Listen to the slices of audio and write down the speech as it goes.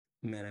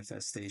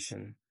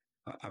manifestation.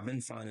 I've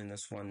been finding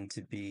this one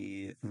to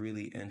be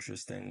really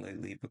interesting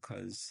lately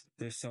because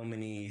there's so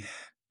many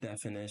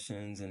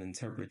definitions and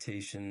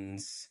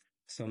interpretations,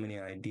 so many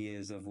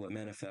ideas of what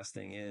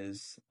manifesting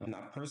is. And I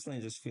personally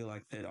just feel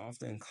like it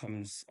often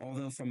comes,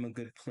 although from a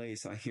good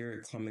place, I hear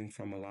it coming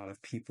from a lot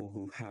of people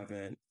who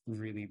haven't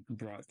really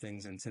brought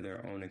things into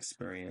their own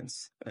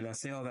experience. And I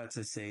say all that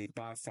to say,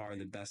 by far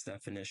the best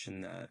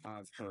definition that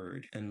I've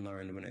heard and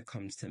learned when it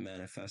comes to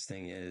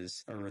manifesting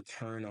is a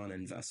return on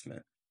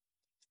investment.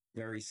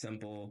 Very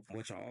simple,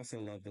 which I also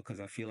love because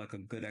I feel like a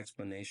good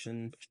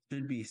explanation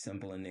should be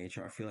simple in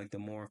nature. I feel like the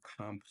more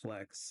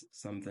complex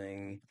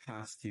something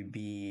has to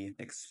be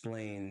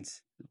explained,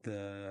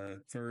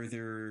 the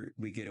further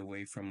we get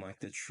away from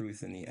like the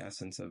truth and the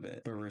essence of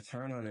it. But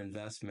return on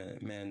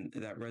investment, man,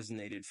 that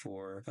resonated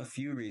for a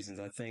few reasons.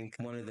 I think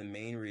one of the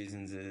main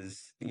reasons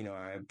is,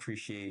 I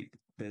appreciate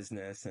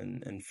business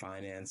and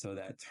finance. So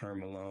that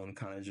term alone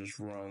kind of just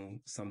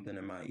rung something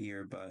in my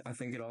ear. But I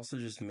think it also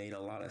just made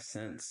a lot of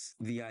sense.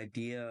 The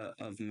idea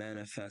of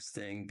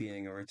manifesting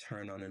being a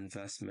return on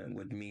investment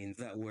would mean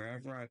that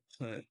wherever I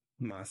put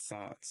my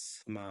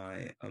thoughts,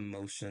 my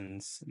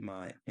emotions,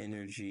 my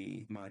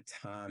energy, my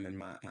time, and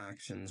my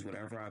actions,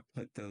 whatever I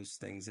put those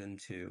things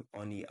into,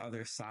 on the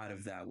other side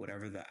of that,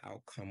 whatever the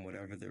outcome,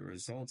 whatever the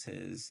result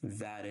is,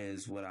 that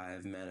is what I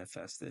have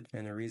manifested.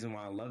 And the reason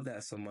why I love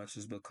that so much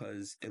is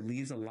because it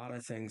leaves a lot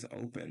of things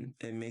open.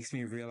 It makes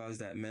me realize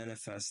that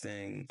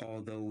manifesting,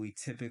 although we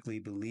typically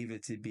believe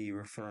it to be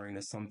referring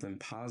to something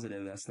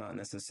positive, that's not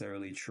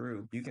necessarily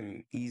true. You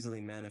can easily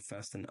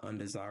manifest an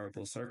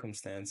undesirable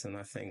circumstance. And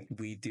I think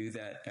we do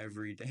that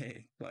every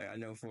day. Like I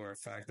know for a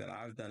fact that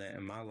I've done it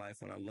in my life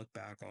when I look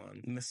back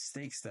on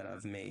mistakes that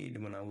I've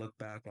made, when I look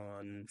back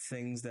on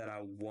things that I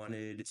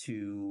wanted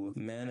to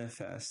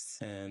manifest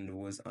and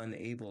was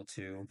unable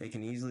to, it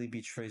can easily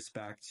be traced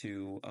back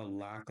to a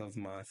lack of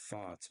my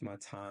thoughts, my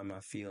time,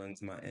 my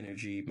feelings, my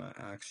energy, my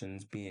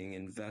actions being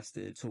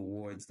invested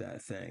towards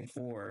that thing,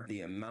 or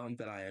the amount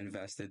that I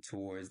invested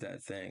towards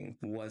that thing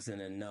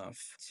wasn't enough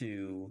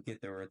to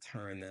get the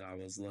return that I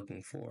was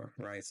looking for,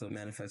 right? So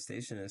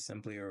manifestation is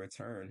simply a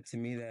return. To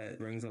me, that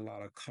brings a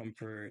lot of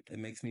comfort. It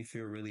makes me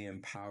feel really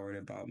empowered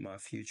about my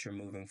future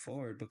moving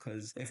forward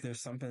because if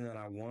there's something that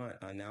I want,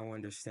 I now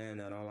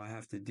understand that all I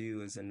have to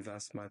do is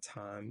invest my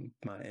time,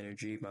 my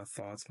energy, my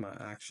thoughts, my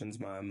actions,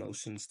 my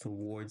emotions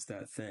towards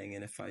that thing.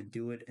 And if I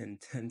do it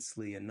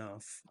intensely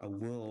enough, I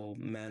will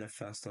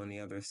manifest on the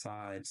other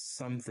side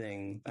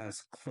something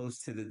as close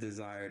to the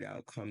desired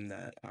outcome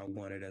that I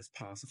wanted as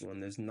possible.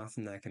 And there's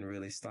nothing that can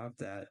really stop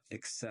that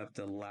except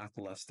a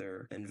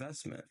lackluster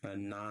investment, a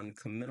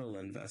non-committal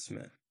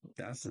investment.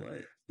 That's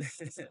lit.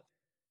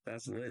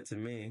 That's lit to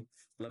me.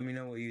 Let me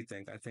know what you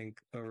think. I think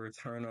a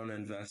return on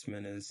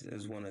investment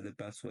is one of the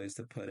best ways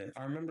to put it.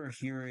 I remember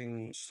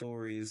hearing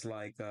stories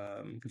like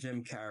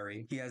Jim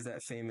Carrey. He has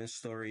that famous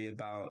story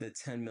about the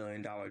 $10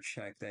 million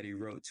check that he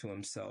wrote to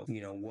himself,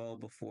 well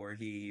before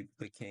he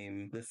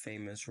became the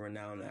famous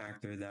renowned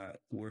actor that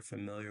we're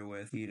familiar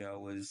with,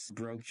 was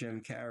broke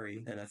Jim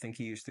Carrey. And I think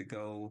he used to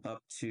go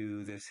up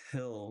to this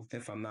hill,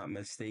 if I'm not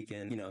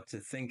mistaken, to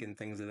think and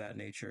things of that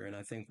nature. And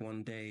I think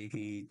one day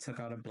he took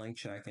out a blank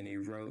check and he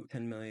wrote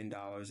 $10 million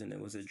and it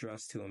was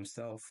addressed to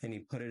himself and he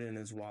put it in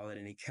his wallet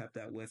and he kept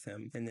that with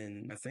him. And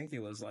then I think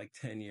it was like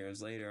 10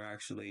 years later,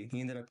 actually,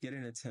 he ended up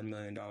getting a $10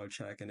 million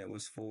check and it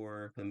was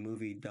for the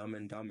movie Dumb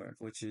and Dumber,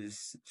 which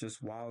is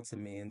just wild to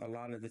me. And a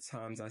lot of the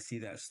times I see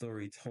that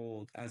story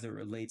told as it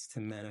relates to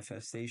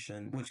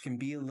manifestation, which can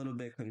be a little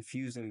bit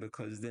confusing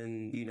because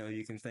then,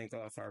 you can think,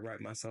 oh, if I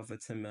write myself a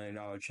 $10 million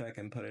check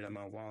and put it in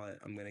my wallet,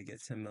 I'm going to get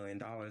 $10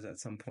 million at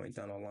some point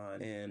down the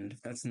line. And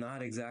that's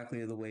not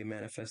exactly the way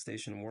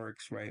manifestation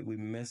works, right? We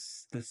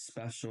miss the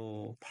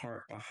special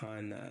part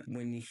behind that.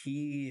 When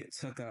he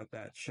took out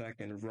that check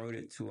and wrote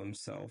it to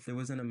himself, there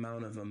was an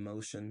amount of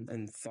emotion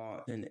and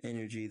thought and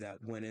energy that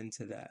went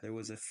into that. There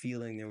was a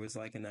feeling, there was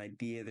like an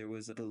idea, there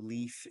was a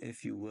belief,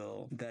 if you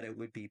will, that it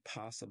would be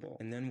possible.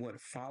 And then what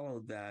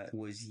followed that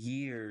was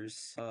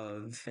years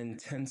of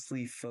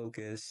intensely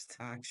focused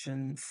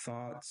action,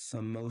 thoughts,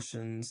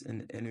 emotions,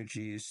 and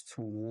energies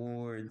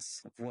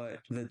towards what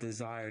the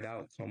desired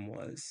outcome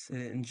was. It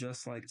didn't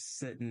just like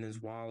sit in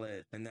his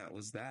wallet and that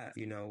was that.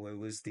 It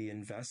was the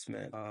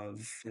investment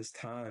of his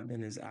time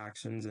and his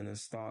actions and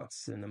his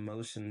thoughts and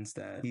emotions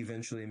that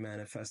eventually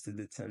manifested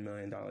the $10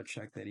 million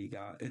check that he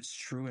got. It's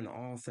true in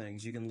all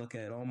things. You can look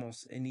at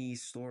almost any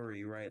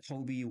story, right?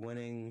 Kobe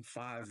winning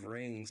 5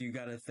 rings. You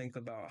got to think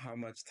about how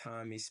much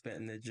time he spent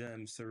in the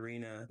gym.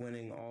 Serena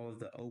winning all of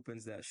the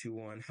opens that she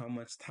won. How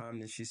much time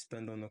did she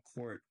spend on the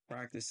court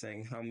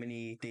practicing? How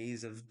many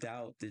days of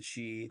doubt did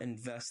she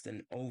invest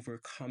in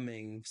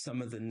overcoming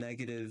some of the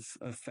negative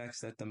effects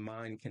that the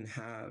mind can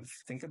have.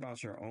 Think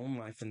about your own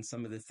life and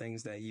some of the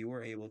things that you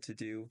were able to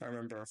do. I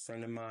remember a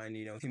friend of mine,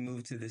 he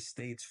moved to the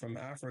States from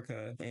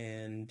Africa,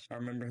 and I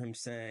remember him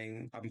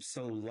saying, I'm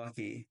so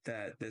lucky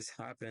that this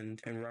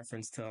happened, in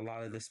reference to a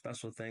lot of the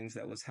special things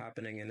that was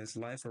happening in his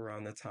life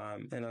around the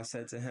time. And I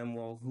said to him,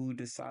 well, who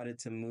decided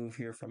to move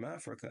here from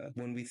Africa?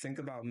 When we think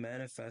about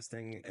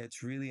manifesting,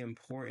 it's really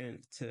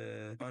important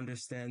to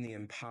understand the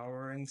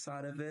empowering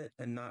side of it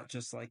and not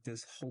just like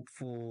this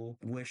hopeful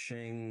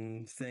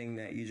wishing thing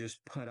that you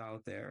just put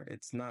out there.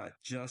 It's not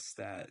just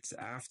that. It's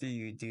after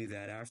you do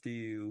that, after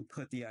you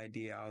put the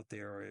idea out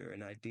there or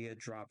an idea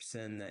drops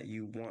in that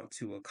you want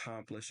to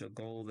accomplish, a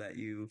goal that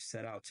you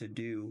set out to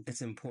do,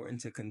 it's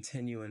important to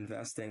continue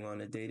investing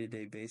on a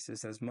day-to-day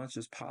basis as much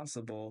as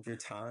possible your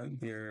time,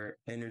 your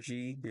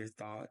energy, your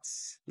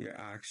thoughts, your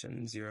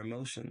actions, your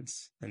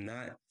emotions. And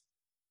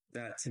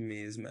that to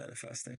me is manifesting.